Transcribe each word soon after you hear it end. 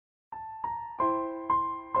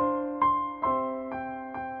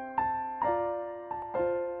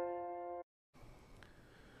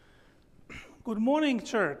Good morning,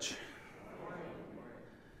 church.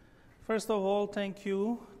 First of all, thank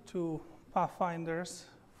you to Pathfinders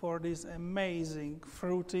for this amazing,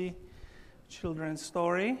 fruity children's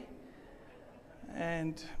story.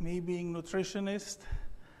 And me being nutritionist,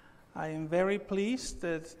 I am very pleased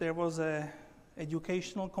that there was an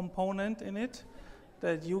educational component in it,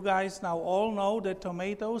 that you guys now all know that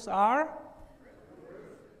tomatoes are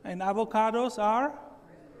and avocados are.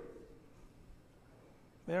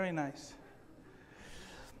 Very nice.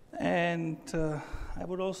 And I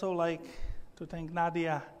would also like to thank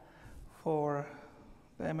Nadia for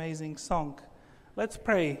the amazing song. Let's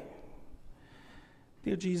pray.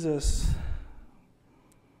 Dear Jesus,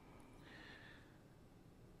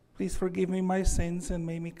 please forgive me my sins and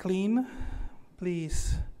make me clean.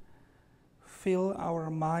 Please fill our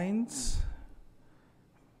minds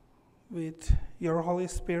with your Holy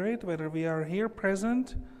Spirit, whether we are here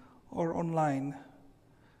present or online.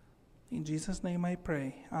 In Jesus' name I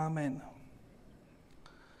pray. Amen.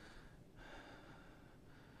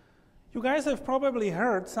 You guys have probably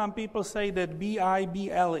heard some people say that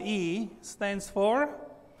BIBLE stands for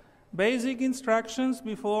Basic Instructions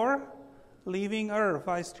Before Leaving Earth.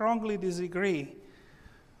 I strongly disagree.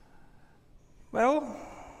 Well,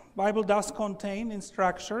 Bible does contain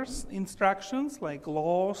instructions like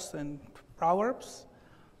laws and proverbs,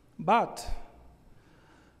 but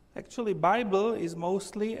actually Bible is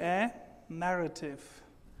mostly a narrative.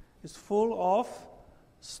 It's full of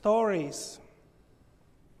stories.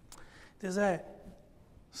 There's a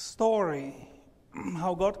story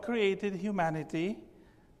how God created humanity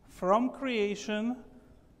from creation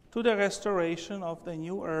to the restoration of the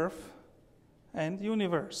new earth and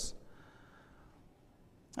universe.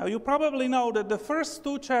 Now you probably know that the first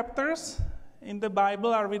two chapters in the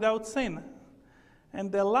Bible are without sin. And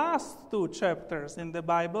the last two chapters in the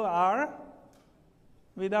Bible are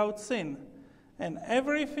without sin. And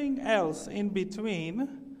everything else in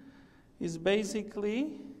between is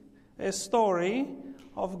basically a story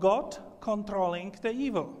of God controlling the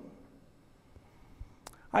evil.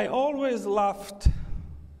 I always loved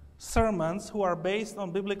sermons who are based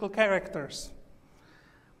on biblical characters.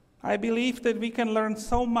 I believe that we can learn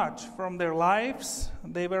so much from their lives.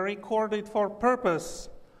 They were recorded for purpose,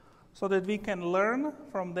 so that we can learn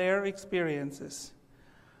from their experiences.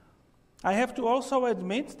 I have to also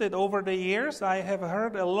admit that over the years I have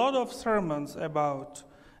heard a lot of sermons about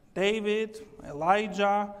David,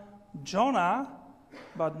 Elijah, Jonah,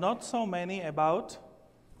 but not so many about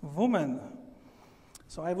women.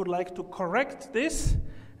 So I would like to correct this,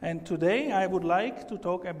 and today I would like to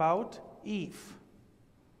talk about Eve.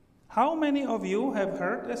 How many of you have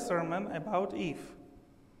heard a sermon about Eve?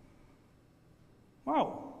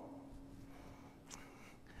 Wow.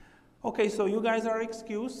 Okay, so you guys are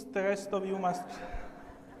excused. The rest of you must.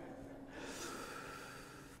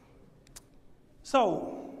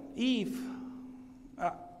 So, Eve,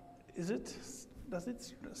 does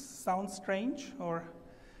it sound strange? Or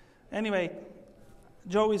anyway,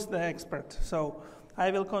 Joe is the expert, so I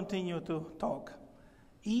will continue to talk.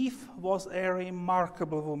 Eve was a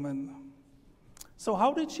remarkable woman. So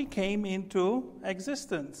how did she came into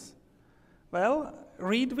existence? Well,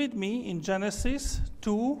 read with me in Genesis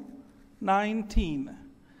 2:19.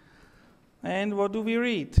 And what do we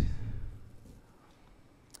read?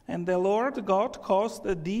 And the Lord God caused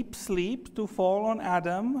a deep sleep to fall on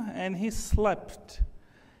Adam, and he slept.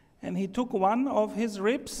 And he took one of his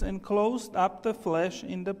ribs and closed up the flesh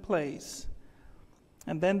in the place.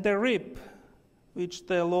 And then the rib, which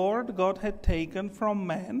the Lord God had taken from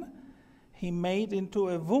man, he made into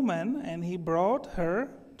a woman, and he brought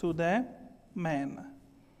her to the man.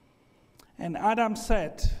 And Adam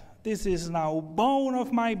said, "This is now bone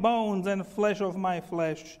of my bones and flesh of my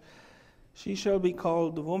flesh. She shall be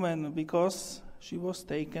called woman, because she was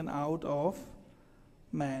taken out of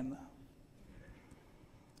man."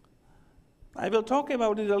 I will talk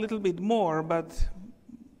about it a little bit more, but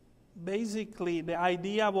basically the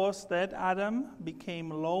idea was that Adam became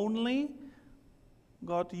lonely.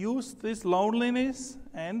 God used this loneliness,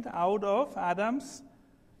 and out of Adam's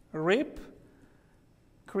rib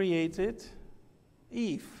created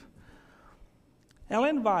Eve.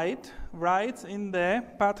 Ellen White writes in the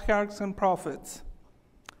Patriarchs and Prophets,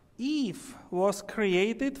 Eve was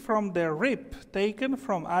created from the rib taken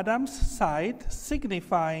from Adam's side,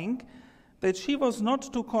 signifying that she was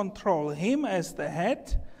not to control him as the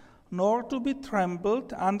head, nor to be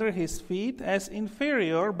trampled under his feet as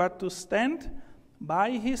inferior, but to stand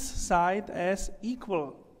by his side as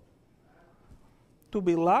equal, to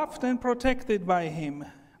be loved and protected by him.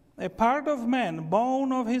 A part of man,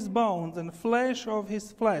 bone of his bones and flesh of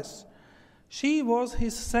his flesh. She was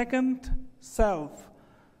his second self,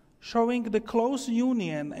 showing the close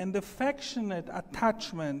union and affectionate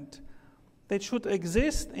attachment that should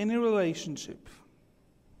exist in a relationship.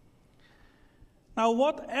 Now,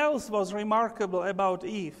 what else was remarkable about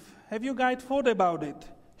Eve? Have you guys thought about it?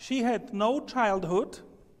 She had no childhood,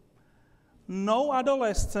 no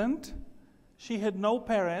adolescent, she had no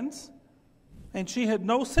parents, and she had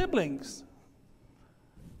no siblings.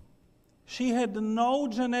 She had no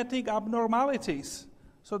genetic abnormalities.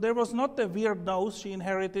 So there was not the weird nose she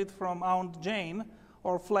inherited from Aunt Jane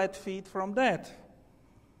or flat feet from Dad.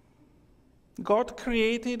 God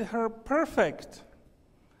created her perfect.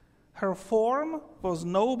 Her form was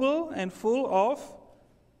noble and full of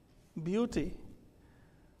beauty.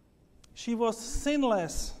 She was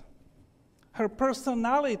sinless. Her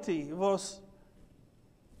personality was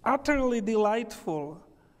utterly delightful.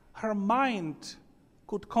 Her mind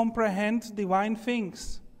could comprehend divine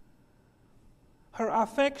things. Her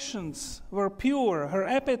affections were pure. Her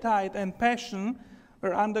appetite and passion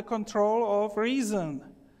were under control of reason.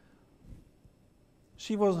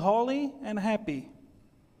 She was holy and happy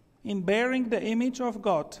in bearing the image of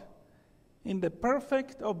God in the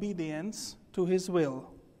perfect obedience to His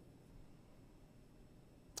will.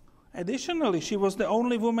 Additionally, she was the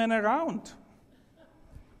only woman around.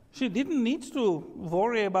 She didn't need to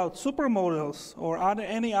worry about supermodels or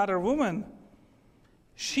any other woman.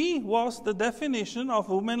 She was the definition of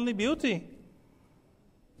womanly beauty.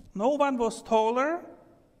 No one was taller,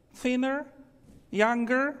 thinner,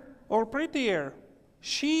 younger, or prettier.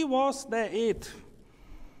 She was the it.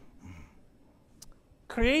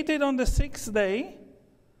 Created on the sixth day,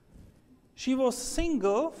 she was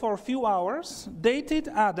single for a few hours, dated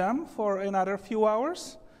Adam for another few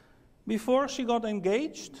hours, before she got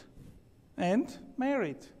engaged and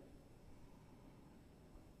married.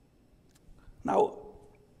 Now,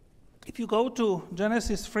 if you go to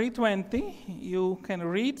Genesis 3:20, you can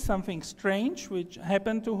read something strange which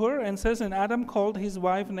happened to her, and says, and Adam called his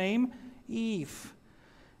wife name Eve,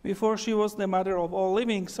 before she was the mother of all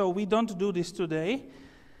living. So we don't do this today.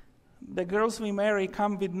 The girls we marry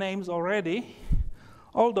come with names already,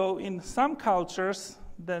 although in some cultures,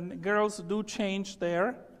 the girls do change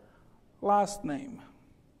their last name.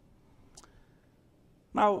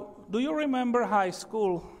 Now, do you remember high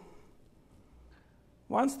school?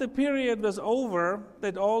 Once the period was over,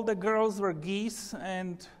 that all the girls were geese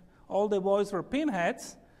and all the boys were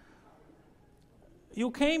pinheads, you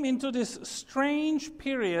came into this strange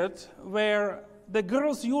period where the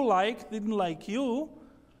girls you liked didn't like you,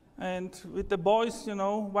 and with the boys,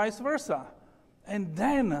 vice versa. And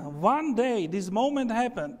then, one day, this moment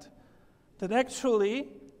happened that actually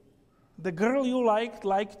the girl you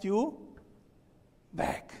liked you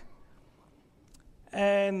back.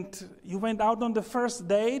 And you went out on the first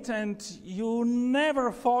date, and you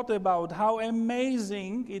never thought about how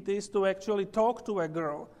amazing it is to actually talk to a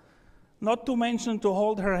girl, not to mention to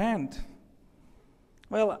hold her hand.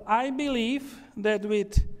 Well, I believe that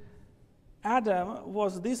with Adam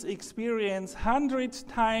was this experience 100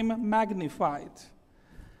 times magnified.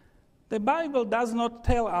 The Bible does not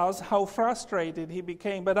tell us how frustrated he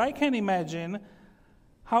became, but I can imagine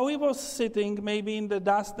how he was sitting maybe in the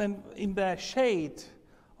dust and in the shade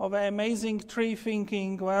of an amazing tree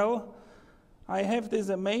thinking, well, I have this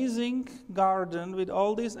amazing garden with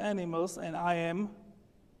all these animals and I am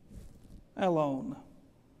alone.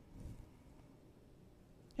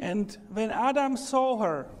 And when Adam saw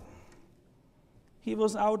her, he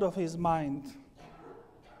was out of his mind.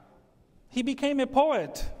 He became a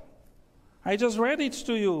poet. I just read it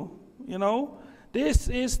to you, This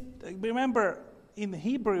is, remember, in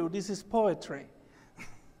Hebrew, this is poetry.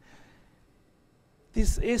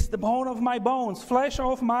 This is the bone of my bones, flesh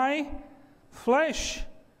of my flesh.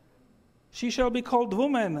 She shall be called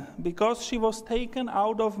woman, because she was taken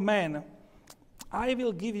out of man. I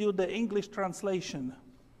will give you the English translation.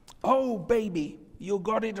 Oh, baby, you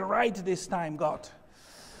got it right this time, God.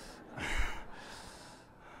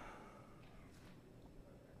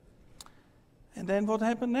 And then what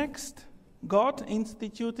happened next? God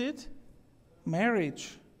instituted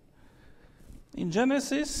marriage. In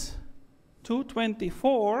Genesis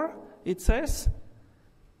 2:24, it says,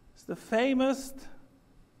 it's the famous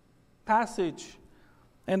passage,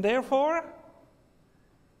 and therefore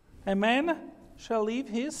a man shall leave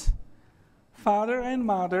his father and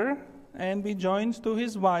mother and be joined to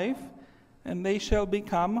his wife, and they shall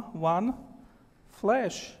become one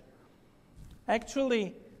flesh.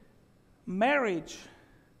 Actually, marriage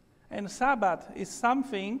and Sabbath is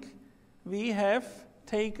something we have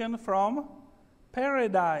taken from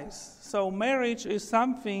paradise. So marriage is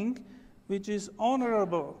something which is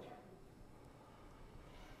honorable.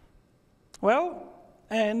 Well,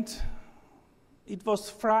 and it was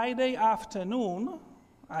Friday afternoon.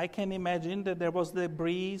 I can imagine that there was the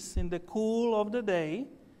breeze in the cool of the day,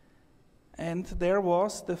 and there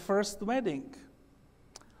was the first wedding.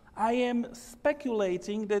 I am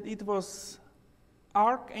speculating that it was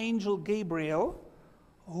Archangel Gabriel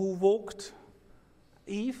who walked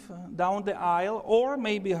Eve down the aisle, or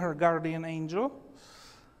maybe her guardian angel,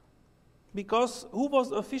 because who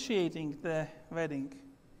was officiating the wedding?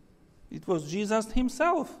 It was Jesus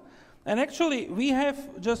himself. And actually, we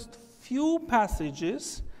have just few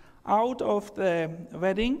passages out of the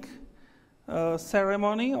wedding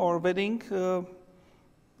ceremony or wedding.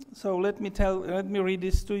 So let me read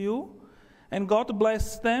this to you. And God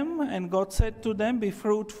blessed them, and God said to them, "Be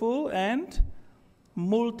fruitful and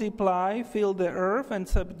multiply, fill the earth and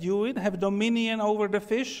subdue it, have dominion over the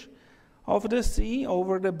fish of the sea,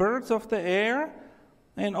 over the birds of the air,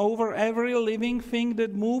 and over every living thing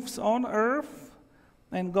that moves on earth."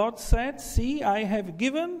 And God said, "See, I have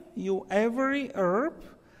given you every herb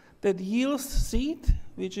that yields seed,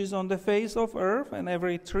 which is on the face of earth, and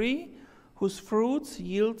every tree whose fruits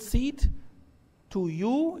yield seed. To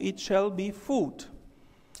you it shall be food."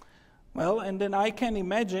 Well, and then I can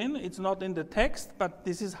imagine, it's not in the text, but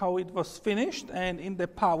this is how it was finished. "And in the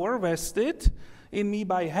power vested in me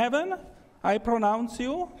by heaven, I pronounce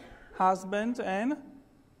you husband and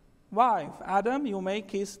wife. Adam, you may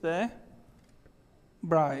kiss the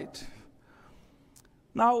bride."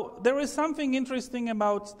 Now, there is something interesting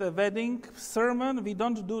about the wedding sermon. We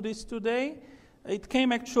don't do this today. It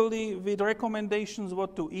came actually with recommendations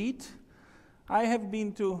what to eat. I have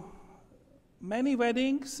been to many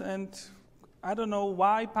weddings, and I don't know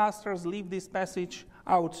why pastors leave this passage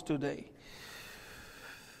out today.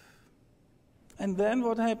 And then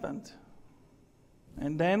what happened?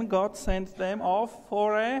 And then God sent them off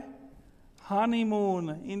for a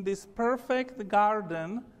honeymoon in this perfect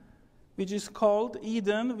garden, which is called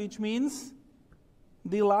Eden, which means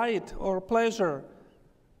delight or pleasure.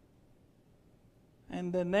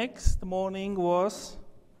 And the next morning was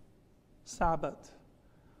Sabbath.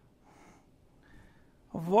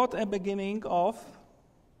 What a beginning of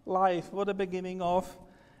life. What a beginning of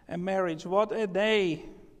a marriage. What a day.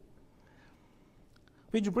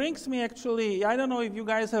 Which brings me actually, I don't know if you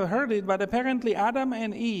guys have heard it, but apparently Adam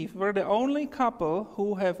and Eve were the only couple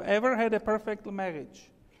who have ever had a perfect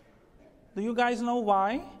marriage. Do you guys know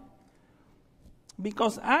why?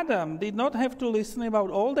 Because Adam did not have to listen about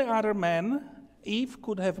all the other men Eve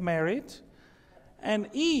could have married, and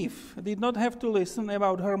Eve did not have to listen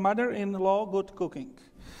about her mother-in-law good cooking.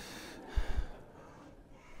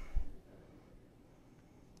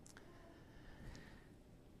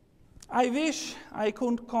 I wish I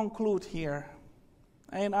could conclude here,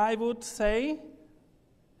 and I would say,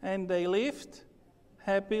 "And they lived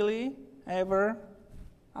happily ever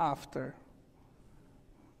after."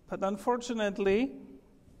 But unfortunately,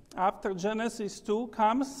 after Genesis 2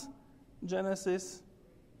 comes Genesis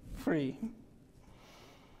 3.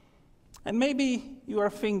 And maybe you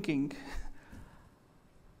are thinking,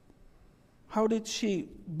 how did she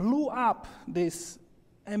blew up this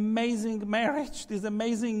amazing marriage, this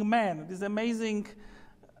amazing man, this amazing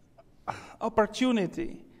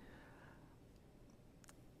opportunity?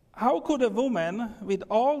 How could a woman with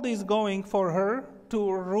all this going for her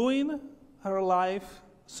to ruin her life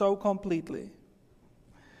so completely?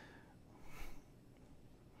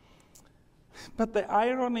 But the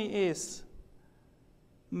irony is,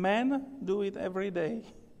 men do it every day,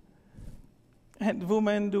 and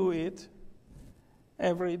women do it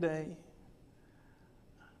every day.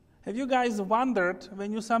 Have you guys wondered,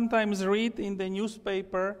 when you sometimes read in the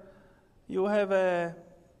newspaper, you have a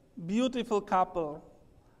beautiful couple,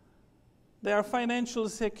 they are financially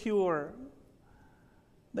secure,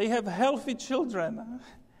 they have healthy children,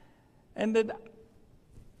 and that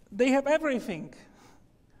they have everything,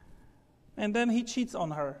 and then he cheats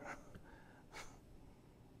on her.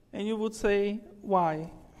 And you would say,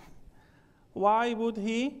 why? Why would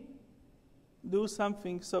he do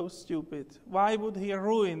something so stupid? Why would he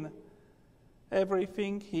ruin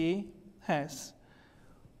everything he has?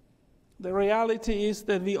 The reality is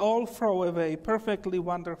that we all throw away perfectly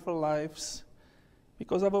wonderful lives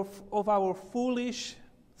because of our foolish,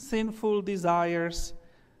 sinful desires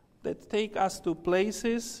that take us to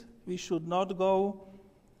places we should not go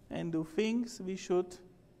and do things we should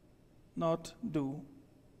not do.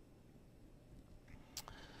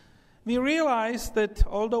 We realize that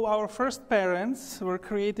although our first parents were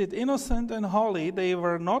created innocent and holy, they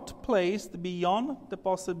were not placed beyond the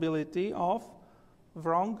possibility of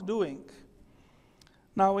wrongdoing.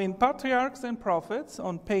 Now in Patriarchs and Prophets,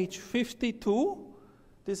 on page 52,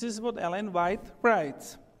 This is what Ellen White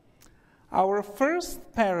writes. Our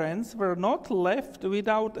first parents were not left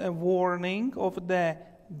without a warning of the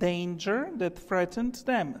danger that threatened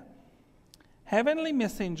them. Heavenly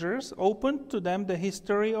messengers opened to them the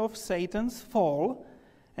history of Satan's fall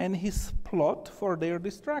and his plot for their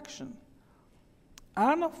destruction,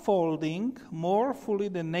 unfolding more fully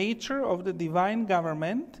the nature of the divine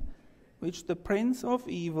government which the prince of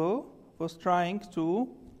evil was trying to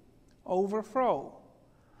overthrow.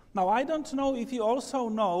 Now, I don't know if you also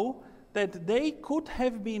know that they could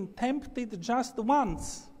have been tempted just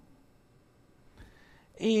once.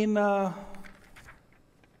 In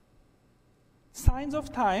Signs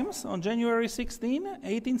of Times, on January 16,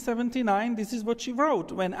 1879, this is what she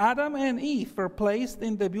wrote. When Adam and Eve were placed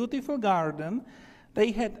in the beautiful garden,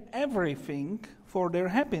 they had everything for their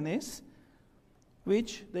happiness,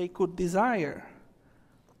 which they could desire.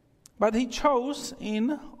 But he chose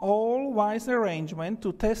in all wise arrangement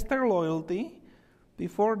to test their loyalty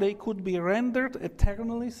before they could be rendered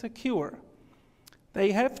eternally secure.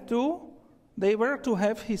 They were to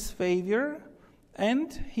have his favor,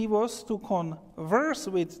 and he was to converse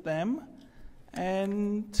with them,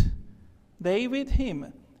 and they with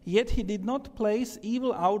him. Yet he did not place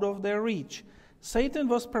evil out of their reach. Satan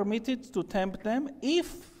was permitted to tempt them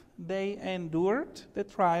if they endured the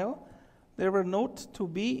trial. They were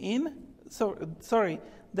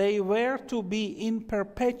to be in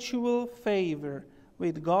perpetual favor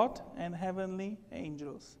with God and heavenly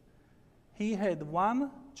angels. He had one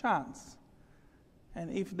chance, and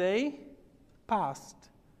if they passed,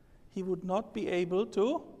 he would not be able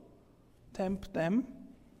to tempt them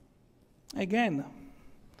again.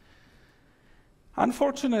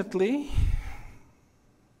 Unfortunately,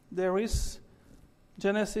 there is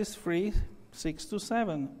Genesis 3,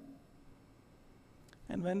 6-7.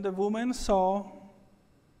 And when the woman saw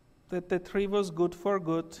that the tree was good for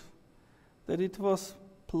good, that it was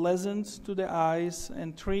pleasant to the eyes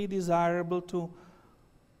and tree desirable to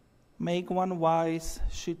make one wise,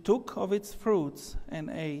 she took of its fruits and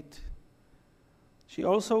ate. She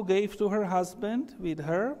also gave to her husband with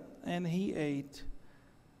her, and he ate.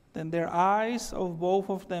 Then their eyes of both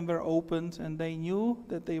of them were opened, and they knew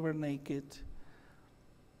that they were naked.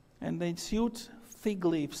 And they sewed fig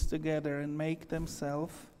leaves together and make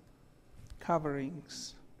themselves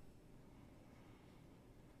coverings.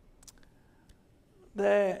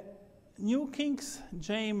 The New King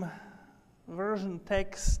James Version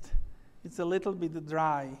text is a little bit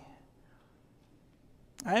dry.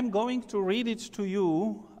 I am going to read it to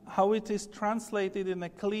you how it is translated in a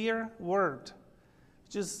clear word,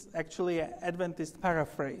 which is actually an Adventist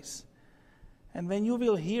paraphrase. And when you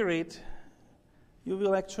will hear it, you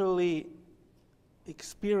will actually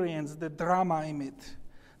experience the drama in it.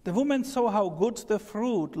 The woman saw how good the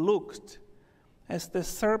fruit looked as the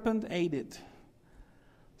serpent ate it.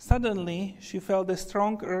 Suddenly, she felt a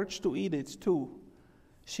strong urge to eat it too.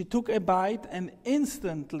 She took a bite and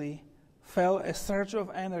instantly felt a surge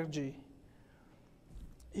of energy.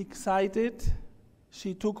 Excited,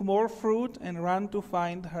 she took more fruit and ran to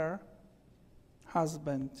find her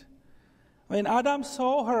husband. When Adam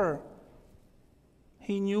saw her,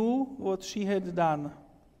 he knew what she had done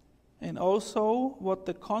and also what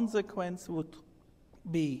the consequence would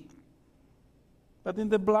be. But in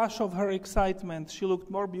the blush of her excitement, she looked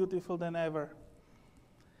more beautiful than ever.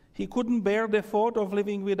 He couldn't bear the thought of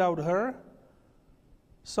living without her,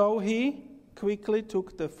 so he quickly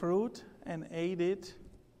took the fruit and ate it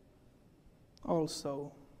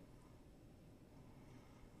also.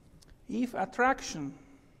 Eve's attraction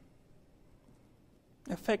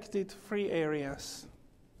affected three areas: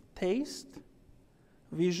 taste,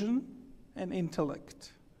 vision, and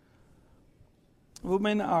intellect.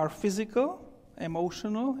 Women are physical,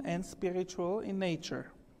 emotional, and spiritual in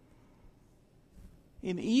nature.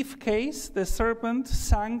 In Eve's case, the serpent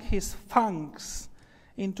sank his fangs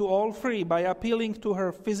into all three by appealing to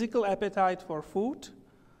her physical appetite for food,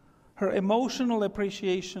 her emotional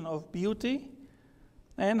appreciation of beauty,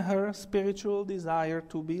 and her spiritual desire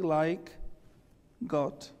to be like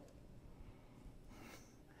God.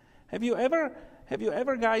 Have you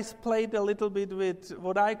ever guys played a little bit with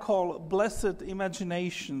what I call blessed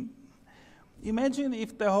imagination? Imagine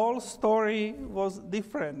if the whole story was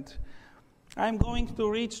different. I'm going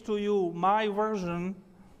to read to you my version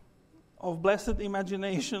of blessed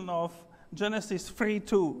imagination of Genesis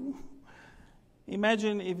 3:2.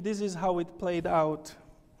 Imagine if this is how it played out.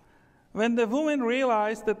 When the woman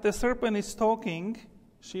realized that the serpent is talking,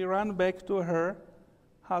 she ran back to her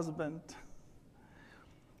husband.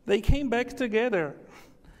 They came back together.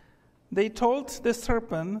 They told the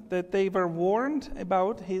serpent that they were warned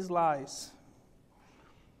about his lies.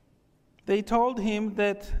 They told him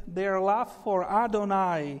that their love for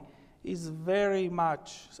Adonai is very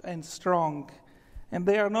much and strong, and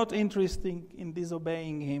they are not interested in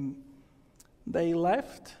disobeying him. They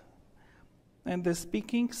left, and the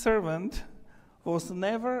speaking servant was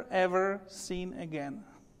never ever seen again.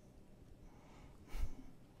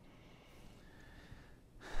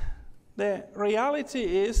 The reality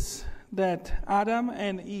is that Adam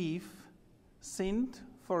and Eve sinned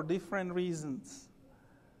for different reasons.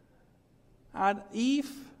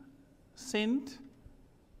 Eve sinned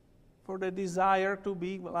for the desire to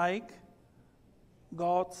be like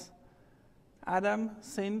gods. Adam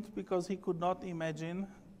sinned because he could not imagine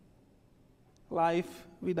life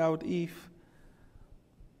without Eve.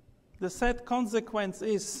 The sad consequence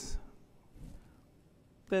is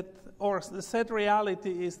that, or the sad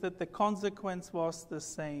reality is that the consequence was the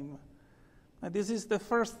same. And this is the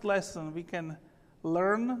first lesson we can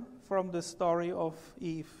learn from the story of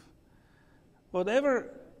Eve. Whatever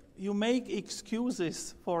you make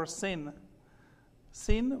excuses for sin,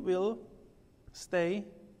 sin will stay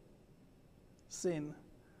sin.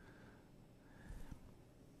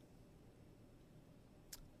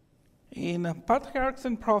 In Patriarchs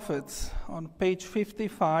and Prophets, on page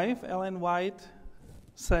 55, Ellen White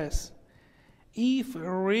says, Eve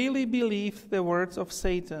really believed the words of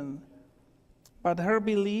Satan, but her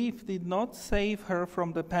belief did not save her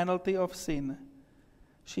from the penalty of sin.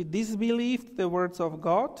 She disbelieved the words of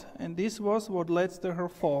God, and this was what led to her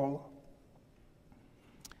fall.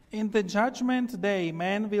 In the judgment day,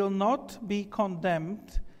 man will not be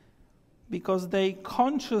condemned because they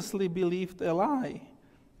consciously believed a lie,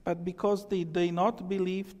 but because they did not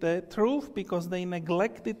believe the truth, because they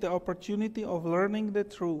neglected the opportunity of learning the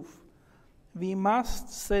truth. We must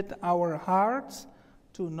set our hearts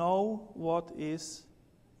to know what is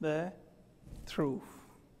the truth.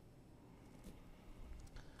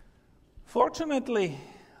 Fortunately,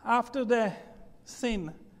 after the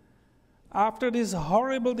sin, after this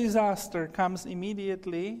horrible disaster, comes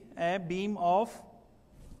immediately a beam of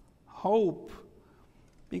hope.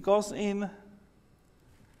 Because in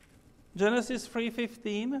Genesis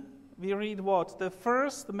 3:15, we read what? The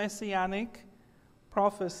first messianic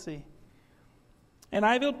prophecy. And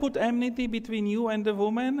I will put enmity between you and the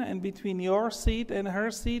woman, and between your seed and her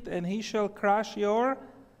seed, and he shall crush your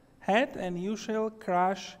head, and you shall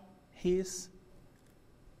crush his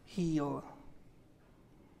heel.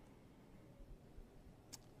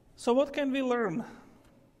 So what can we learn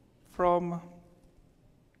from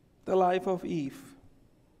the life of Eve?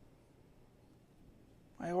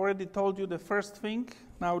 I already told you the first thing.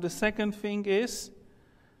 Now the second thing is,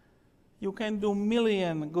 you can do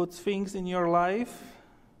million good things in your life.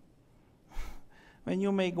 When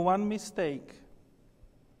you make one mistake,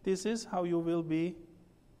 this is how you will be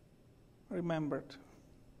remembered.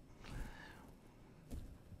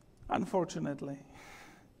 Unfortunately.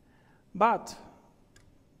 But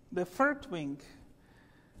the third thing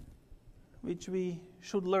which we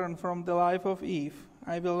should learn from the life of Eve,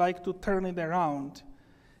 I will like to turn it around,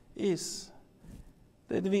 is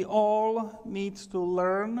that we all need to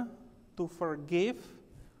learn to forgive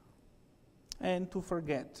and to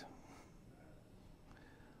forget.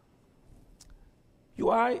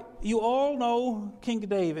 You all know King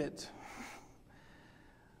David.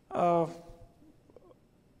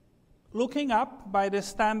 Looking up by the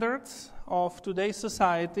standards of today's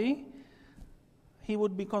society, he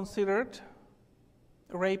would be considered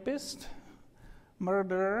a rapist,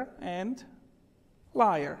 murderer, and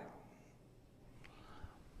liar.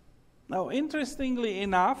 Now, interestingly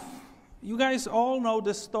enough, you guys all know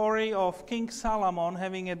the story of King Solomon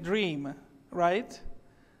having a dream, right?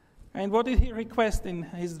 And what did he request in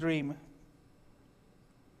his dream?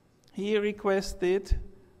 He requested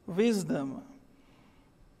wisdom.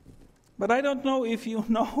 But I don't know if you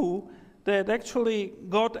know that actually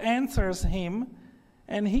God answers him,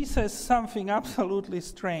 and he says something absolutely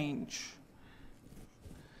strange.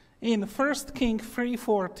 In 1 Kings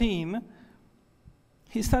 3:14,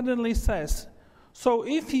 he suddenly says, "So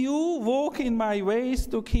if you walk in my ways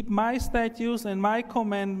to keep my statutes and my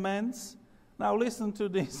commandments," now listen to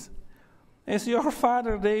this, "as your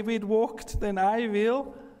father David walked, then I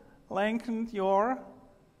will lengthen your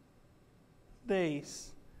days."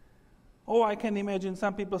 Oh, I can imagine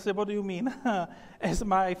some people say, "What do you mean? As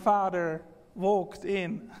my father walked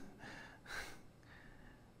in?"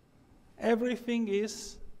 Everything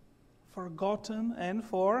is forgotten and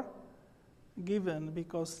forgiven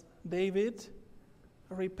because David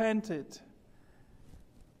repented.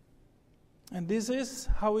 And this is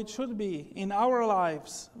how it should be in our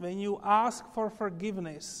lives. When you ask for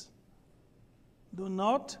forgiveness, do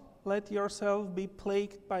not let yourself be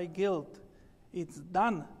plagued by guilt. It's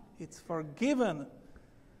done. It's forgiven.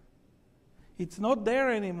 It's not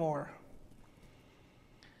there anymore.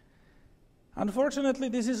 Unfortunately,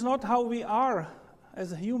 this is not how we are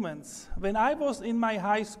as humans. When I was in my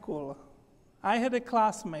high school, I had a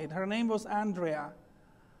classmate. Her name was Andrea.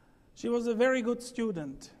 She was a very good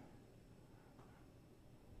student.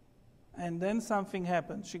 And then something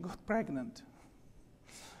happened. She got pregnant.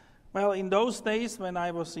 Well, in those days when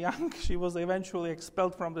I was young, she was eventually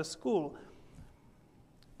expelled from the school.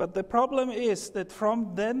 But the problem is that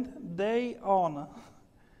from that day on,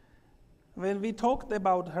 when we talked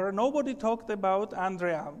about her, nobody talked about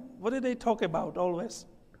Andrea. What did they talk about always?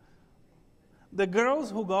 The girl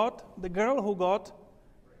who got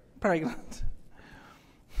pregnant.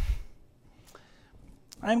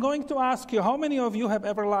 I'm going to ask you, how many of you have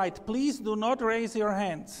ever lied? Please do not raise your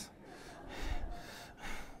hands.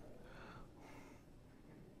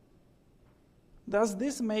 Does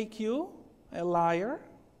this make you a liar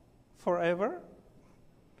forever?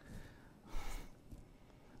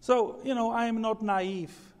 So, I am not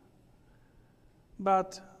naive.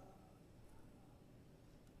 But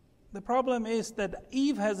the problem is that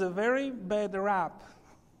Eve has a very bad rap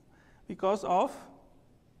because of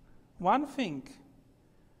one thing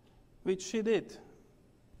which she did.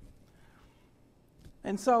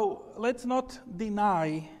 And so, let's not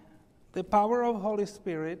deny the power of Holy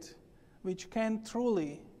Spirit, which can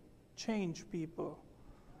truly change people.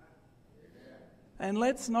 And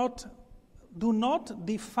do not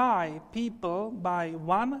defy people by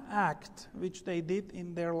one act which they did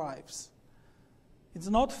in their lives. It's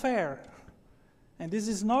not fair. And this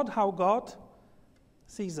is not how God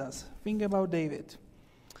sees us. Think about David.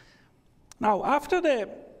 Now, after the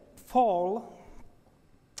fall,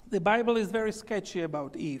 the Bible is very sketchy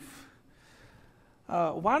about Eve.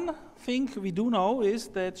 One thing we do know is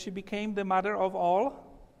that she became the mother of all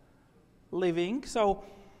living. So,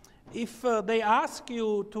 if they ask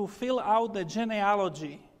you to fill out the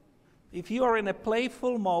genealogy, if you are in a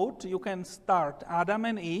playful mode, you can start Adam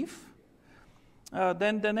and Eve.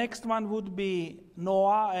 Then the next one would be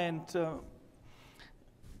Noah and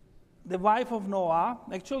the wife of Noah.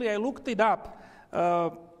 Actually, I looked it up.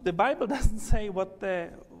 The Bible doesn't say what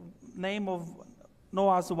the name of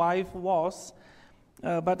Noah's wife was,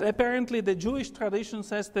 but apparently the Jewish tradition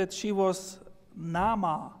says that she was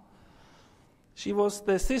Naamah. She was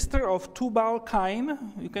the sister of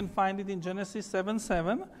Tubal-Cain. You can find it in Genesis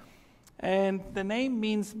 7:7. And the name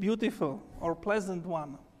means beautiful or pleasant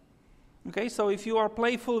one. Okay, so if you are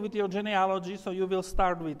playful with your genealogy, so you will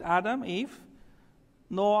start with Adam, Eve,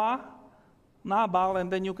 Noah, Nabal, and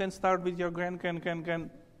then you can start with your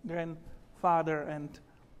grandfather and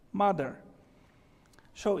mother.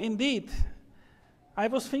 So indeed, I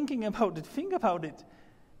was thinking about it. Think about it.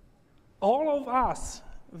 All of us,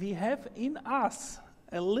 we have in us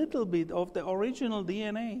a little bit of the original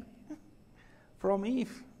DNA from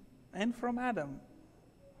Eve and from Adam.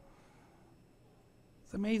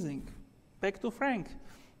 It's amazing. Back to Frank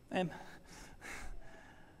and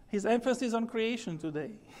his emphasis on creation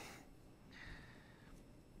today.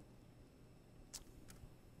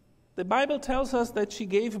 The Bible tells us that she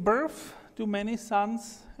gave birth to many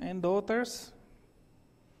sons and daughters.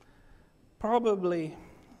 Probably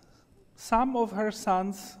some of her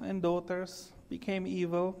sons and daughters became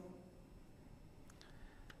evil.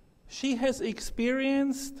 She has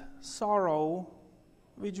experienced sorrow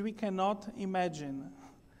which we cannot imagine,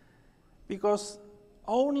 because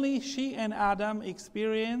only she and Adam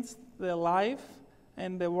experienced the life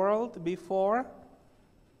and the world before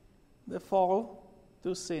the fall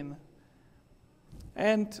to sin.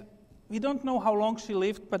 And we don't know how long she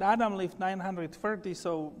lived, but Adam lived 930,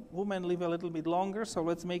 so women live a little bit longer, so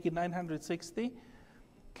let's make it 960.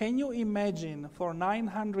 Can you imagine for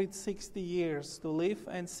 960 years to live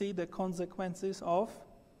and see the consequences of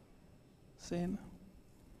sin?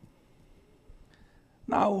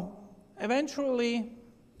 Now, eventually,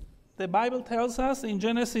 the Bible tells us in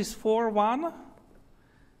Genesis 4:1,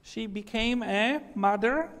 she became a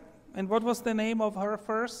mother. And what was the name of her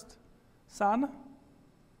first son?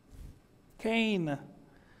 Cain.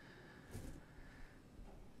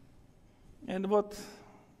 And what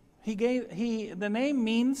the name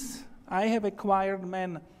means, I have acquired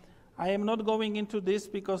man. I am not going into this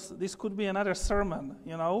because this could be another sermon,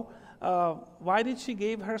 Why did she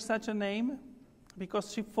give her such a name?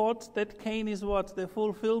 Because she thought that Cain is what? The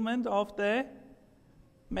fulfillment of the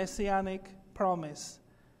messianic promise.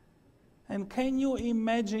 And can you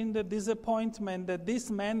imagine the disappointment that this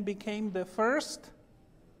man became the first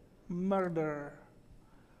murderer?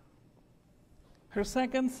 Her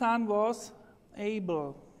second son was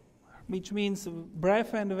Abel. which means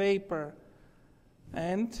breath and vapor.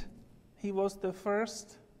 And he was the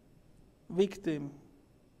first victim.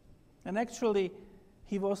 And actually,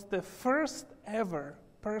 he was the first ever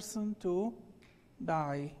person to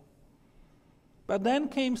die. But then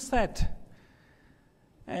came Seth.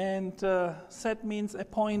 And Seth means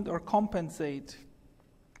appoint or compensate.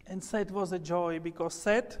 And Seth was a joy because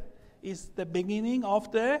Seth is the beginning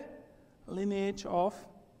of the lineage of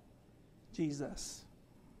Jesus.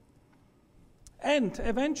 And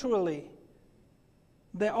eventually,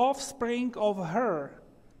 the offspring of her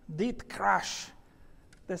did crush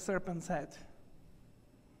the serpent's head.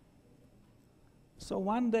 So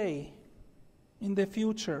one day, in the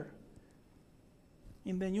future,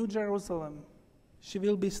 in the New Jerusalem, she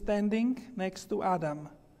will be standing next to Adam,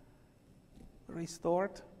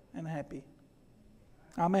 restored and happy.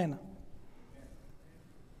 Amen.